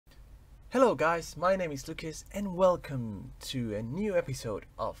Hello guys, my name is Lucas and welcome to a new episode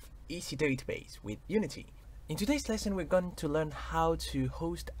of Easy Database with Unity. In today's lesson we're going to learn how to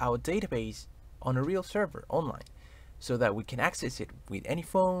host our database on a real server online so that we can access it with any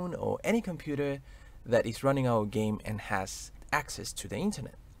phone or any computer that is running our game and has access to the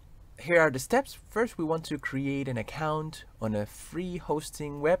internet. Here are the steps. First, we want to create an account on a free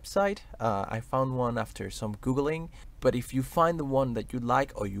hosting website. I found one after some Googling, but if you find the one that you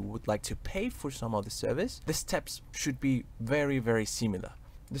like or you would like to pay for some of the service, the steps should be very similar.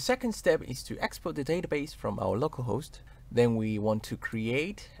 The second step is to export the database from our local host. Then we want to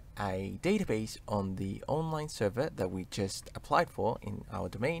create a database on the online server that we just applied for in our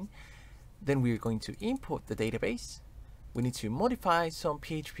domain. Then we're going to import the database. We need to modify some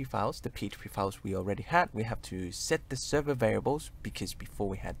PHP files. The PHP files we already had. We have to set the server variables because before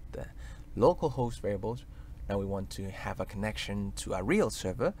we had the local host variables. Now we want to have a connection to a real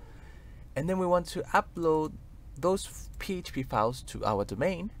server. And then we want to upload those PHP files to our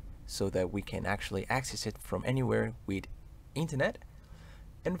domain so that we can actually access it from anywhere with internet.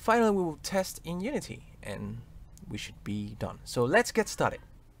 And finally we will test in Unity and we should be done. So let's get started.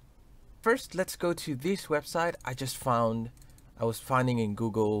 First, let's go to this website. I was finding in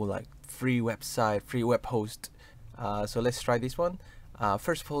Google like free website, free web host. So let's try this one.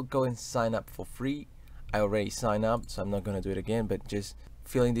 First of all, go and sign up for free. I already signed up, so I'm not going to do it again, but just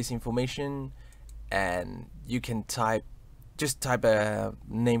fill in this information and you can just type a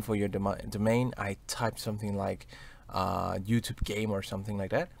name for your domain. I typed something like YouTube game or something like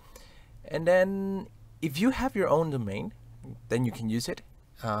that. And then if you have your own domain, then you can use it.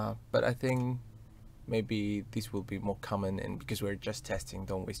 But I think maybe this will be more common, and because we're just testing,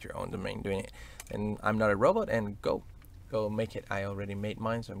 don't waste your own domain doing it. And I'm not a robot, and go make it. I already made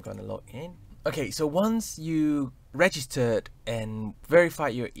mine, so I'm gonna log in. Okay, so once you registered and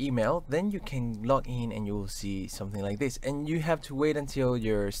verified your email, then you can log in and you will see something like this, and you have to wait until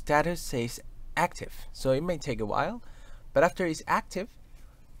your status says active. So it may take a while, but after it's active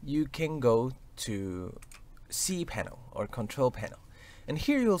you can go to C panel or control panel. And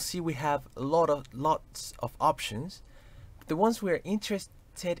here you'll see we have lots of options. The ones we're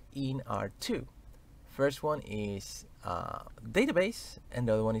interested in are two. First one is database and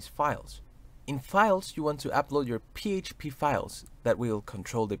the other one is files. In files, you want to upload your PHP files that will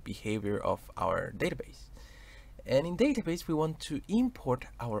control the behavior of our database. And in database, we want to import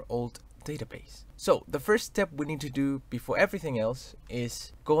our old database. So the first step we need to do before everything else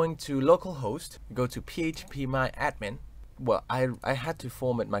is going to localhost, go to phpMyAdmin. Well, I had to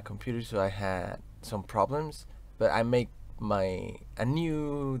format my computer, so I had some problems, but I make a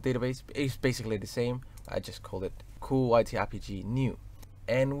new database. It's basically the same. I just called it Cool YT RPG New.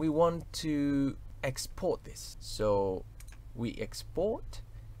 And we want to export this. So we export,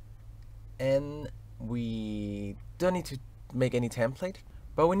 and we don't need to make any template,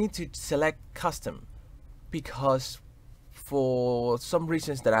 but we need to select custom because for some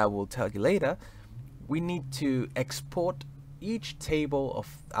reasons that I will tell you later, we need to export each table of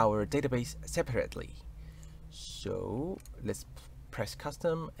our database separately. So let's press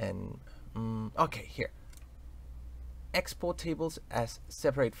custom and okay, here, export tables as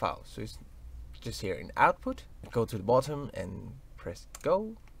separate files. So it's just here in output, go to the bottom and press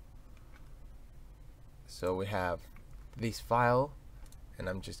go. So we have this file, and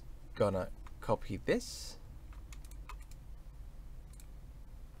I'm just gonna copy this,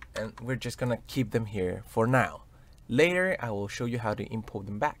 and we're just gonna keep them here for now. Later I will show you how to import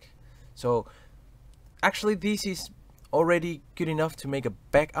them back. So actually this is already good enough to make a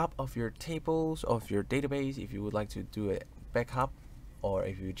backup of your tables, of your database. If you would like to do a backup, or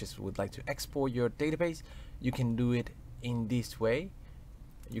if you just would like to export your database, you can do it in this way.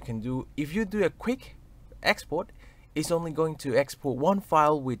 You can do, if you do a quick export, it's only going to export one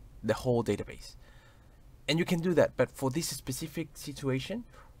file with the whole database, and you can do that. But for this specific situation,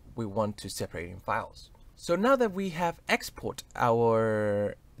 we want to separate in files. So now that we have export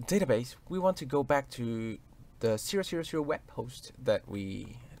our database, we want to go back to the 000 web host that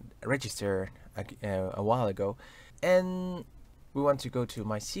we registered a while ago, and we want to go to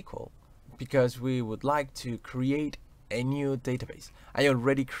MySQL because we would like to create a new database. I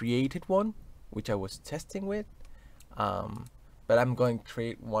already created one which I was testing with, but I'm going to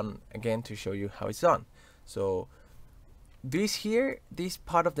create one again to show you how it's done. So this here, this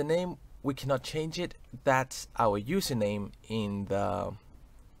part of the name, we cannot change it. That's our username in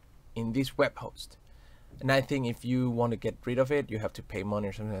this web host. And I think if you want to get rid of it, you have to pay money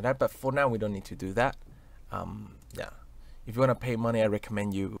or something like that. But for now, we don't need to do that. Yeah, if you want to pay money, I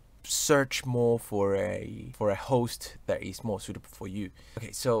recommend you search more for a host that is more suitable for you.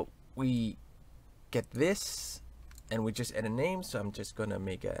 Okay, so we get this and we just add a name. So I'm just gonna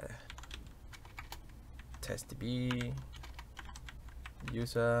make a testdb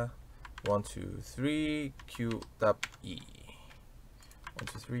user 123 qwe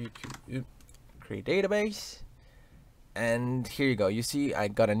 123 q create database, and here you go. You see I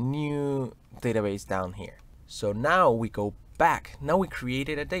got a new database down here. So now we go back. Now we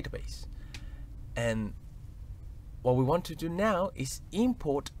created a database, and what we want to do now is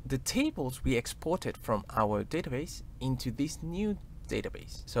import the tables we exported from our database into this new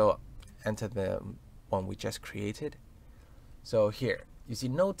database. So enter the one we just created. So here you see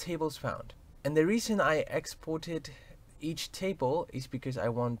no tables found, and the reason I exported each table is because I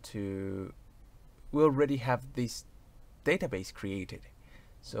want to, we already have this database created.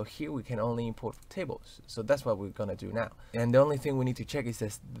 So here we can only import tables. So that's what we're gonna do now. And the only thing we need to check is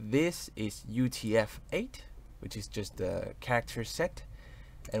that this is UTF-8, which is just the character set,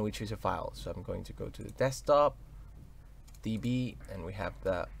 and we choose a file. So I'm going to go to the desktop, DB, and we have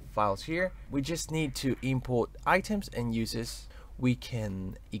the files here. We just need to import items and uses. We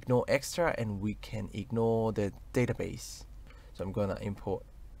can ignore extra and we can ignore the database. So I'm gonna import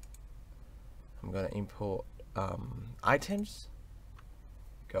items,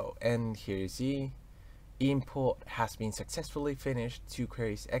 go, and here you see import has been successfully finished, 2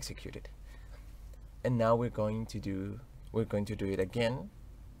 queries executed. And now we're going to do it again,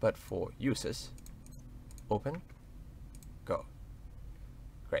 but for users. Open, go.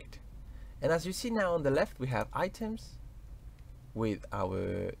 Great. And as you see now on the left, we have items with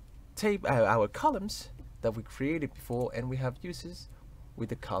our columns that we created before, and we have users with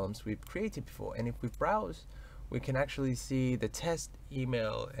the columns we've created before. And if we browse, we can actually see the test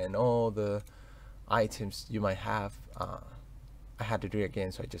email and all the items you might have. I had to do it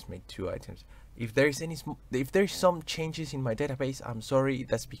again, so I just made 2 items. If there's some changes in my database, I'm sorry.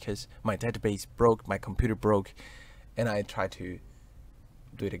 That's because my database broke, my computer broke, and I tried to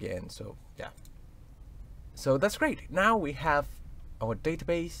do it again. So yeah. So that's great. Now we have our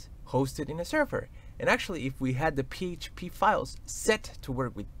database hosted in a server. And actually, if we had the PHP files set to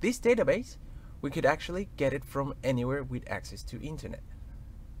work with this database, we could actually get it from anywhere with access to internet.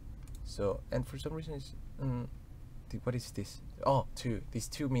 So, and for some reason, it's, what is this? Oh, 2. This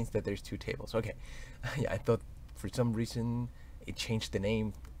 2 means that there's 2 tables. Okay. Yeah, I thought for some reason it changed the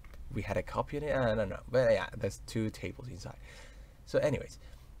name. We had a copy of it. I don't know. But yeah, there's 2 tables inside. So anyways,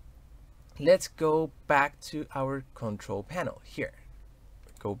 let's go back to our control panel here.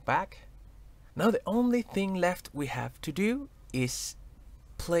 Go back. Now the only thing left we have to do is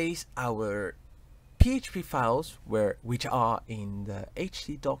place our PHP files which are in the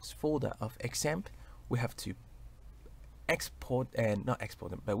htdocs folder of XAMPP. We have to export, and not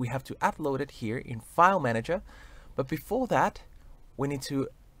export them, but we have to upload it here in File Manager. But before that, we need to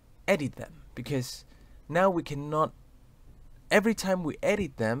edit them, because now we cannot, every time we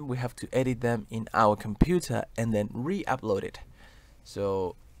edit them, we have to edit them in our computer and then re-upload it.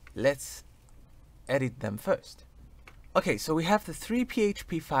 So let's edit them first. Okay, so we have the 3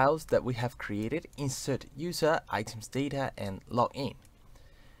 PHP files that we have created: insert user, items data, and login.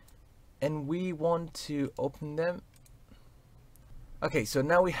 And we want to open them. Okay, so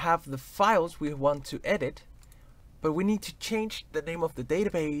now we have the files we want to edit, but we need to change the name of the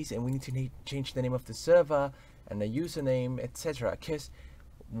database, and we need to change the name of the server and the username, etc. Because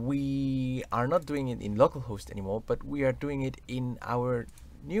we are not doing it in localhost anymore, but we are doing it in our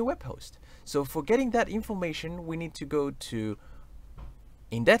new web host. So for getting that information, we need to go to,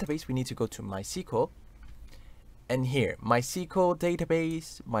 in database, we need to go to MySQL, and here, MySQL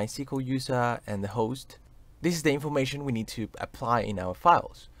database, MySQL user, and the host. This is the information we need to apply in our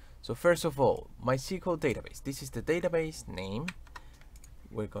files. So first of all, MySQL database. This is the database name.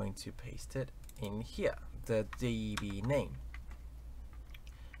 We're going to paste it in here, the DB name.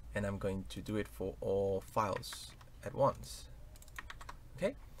 And I'm going to do it for all files at once.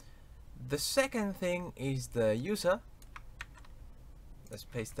 Okay. The second thing is the user. Let's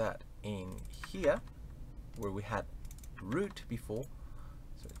paste that in here where we had root before.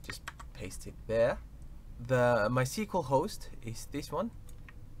 So just paste it there. The MySQL host is this one.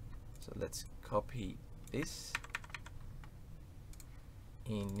 So let's copy this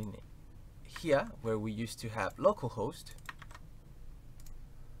in here where we used to have localhost.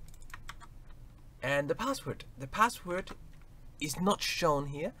 And the password. The password is not shown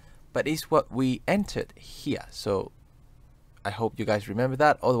here, but is what we entered here. So I hope you guys remember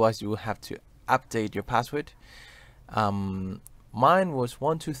that. Otherwise, you will have to update your password. Mine was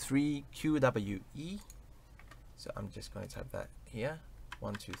 123QWE. So I'm just going to type that here.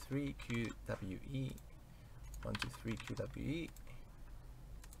 123QWE. 123QWE.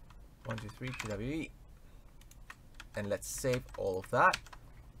 123 TWE, and let's save all of that.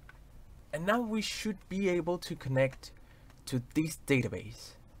 And now we should be able to connect to this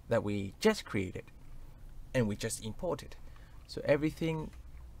database that we just created and we just imported. So everything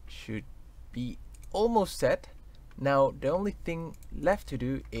should be almost set. Now the only thing left to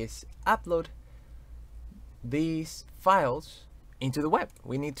do is upload these files into the web.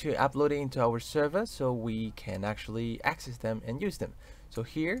 We need to upload it into our server so we can actually access them and use them. So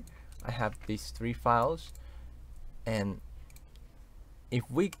here I have these 3 files, and if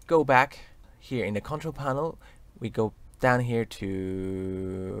we go back here in the control panel, we go down here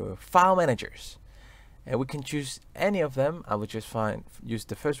to file managers, and we can choose any of them. I would just use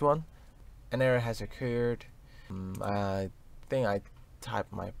the first one. An error has occurred. I think I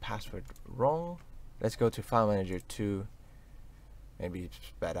typed my password wrong. Let's go to file manager 2. Maybe it's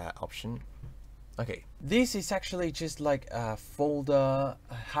a better option. Okay, this is actually just like a folder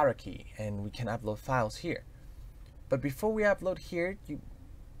hierarchy, and we can upload files here. But before we upload here,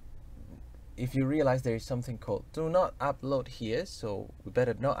 if you realize there is something called do not upload here, so we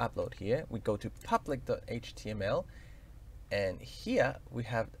better not upload here. We go to public.html, and here we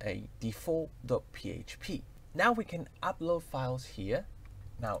have a default.php. Now we can upload files here.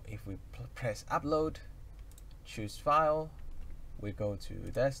 Now if we press upload, choose file, we go to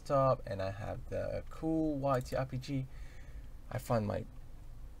desktop, and I have the cool YT RPG. I find my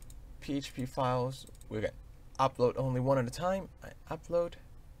PHP files. We're gonna upload only one at a time. I upload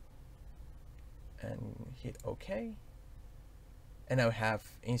and hit OK, and now we have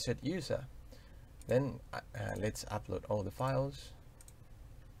insert user. Then let's upload all the files.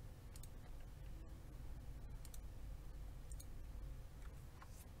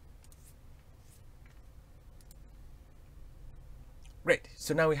 Great,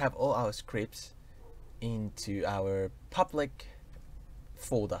 so now we have all our scripts into our public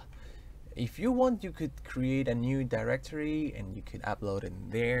folder. If you want, you could create a new directory and you could upload it in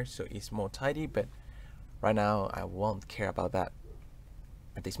there so it's more tidy, but right now I won't care about that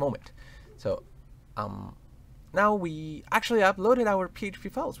at this moment. So now we actually uploaded our PHP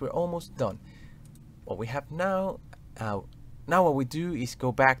files. We're almost done. What we have now, what we do is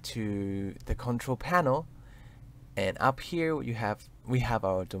go back to the control panel, and up here we have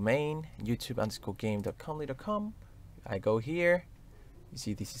our domain, youtube_game.comly.com. I go here. You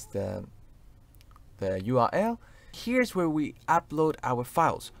see, this is the URL. Here's where we upload our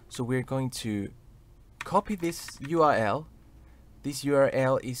files. So we're going to copy this URL. This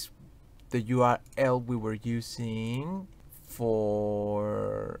URL is the URL we were using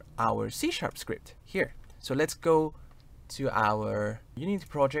for our C# script here. So let's go to our Unity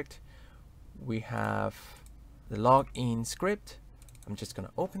project. We have the login script. I'm just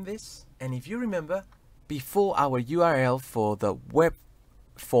gonna open this, and if you remember, before our URL for the web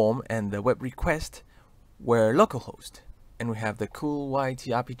form and the web request were localhost, and we have the cool YT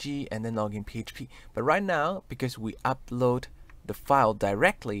RPG and then login PHP. But right now, because we upload the file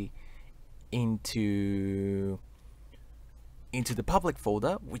directly into the public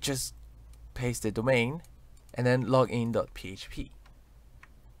folder, we just paste the domain and then login.php.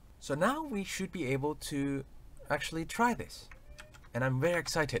 So now we should be able to actually try this, and I'm very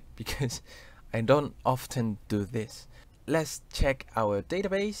excited because I don't often do this. Let's check our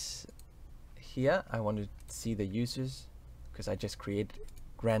database. Here I want to see the users because I just create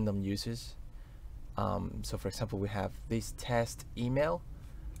random users. So for example, we have this test email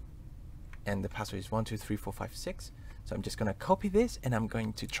and the password is 123456. So I'm just gonna copy this and I'm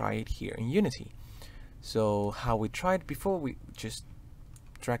going to try it here in Unity. So how we tried before, we just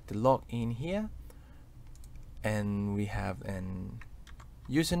drag the login here, and we have an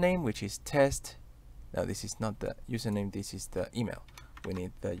username which is test. Now this is not the username, this is the email. We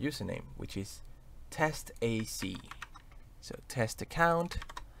need the username which is testac. So test account,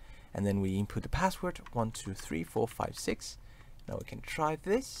 and then we input the password 123456. Now we can try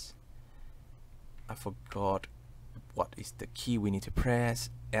this. I forgot what is the key we need to press.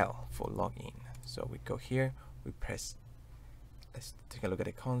 L for login. So we go here, we press, let's take a look at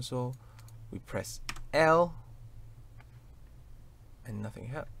the console, we press L and nothing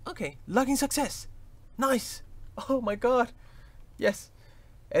happened. Okay, login success. Nice. Oh my god. Yes.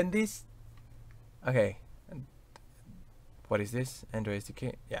 And this, okay, and what is this? Android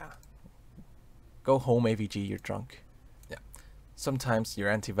SDK. Yeah, go home AVG, you're drunk. Yeah, sometimes your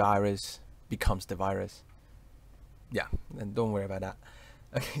antivirus becomes the virus. Yeah, and don't worry about that.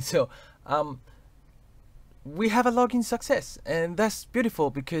 Okay, so we have a login success, and that's beautiful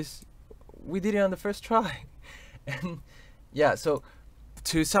because we did it on the first try. And yeah, so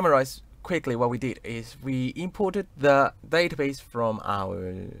to summarize quickly, what we did is we imported the database from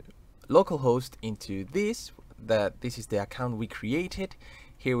our localhost into this. This is the account we created.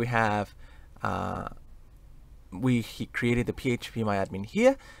 Here we have we created the phpMyAdmin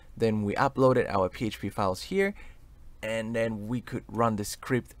here, then we uploaded our PHP files here, and then we could run the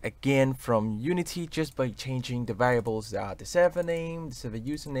script again from Unity just by changing the variables, the server name, the server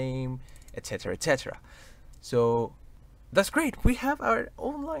username, etc, etc. So that's great. We have our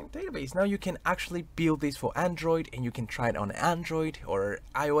online database. Now you can actually build this for Android, and you can try it on Android or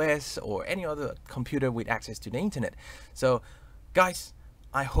iOS or any other computer with access to the internet. So guys,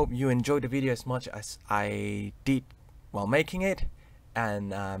 I hope you enjoyed the video as much as I did while making it,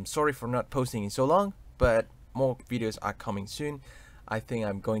 and I'm sorry for not posting in so long, but more videos are coming soon. I think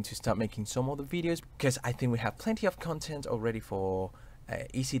I'm going to start making some other videos because I think we have plenty of content already for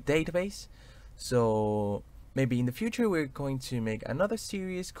EC database. So maybe in the future we're going to make another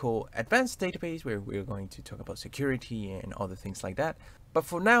series called Advanced Database, where we're going to talk about security and other things like that. But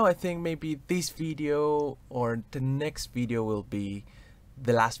for now, I think maybe this video or the next video will be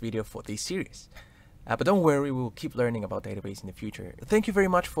the last video for this series. But don't worry, we'll keep learning about database in the future. Thank you very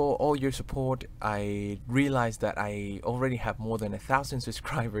much for all your support. I realized that I already have more than 1,000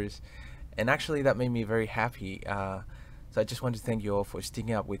 subscribers, and actually that made me very happy. So I just want to thank you all for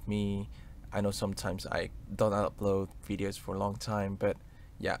sticking up with me. I know sometimes I don't upload videos for a long time, but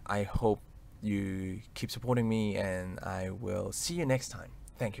yeah, I hope you keep supporting me, and I will see you next time.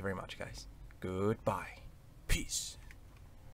 Thank you very much, guys. Goodbye. Peace.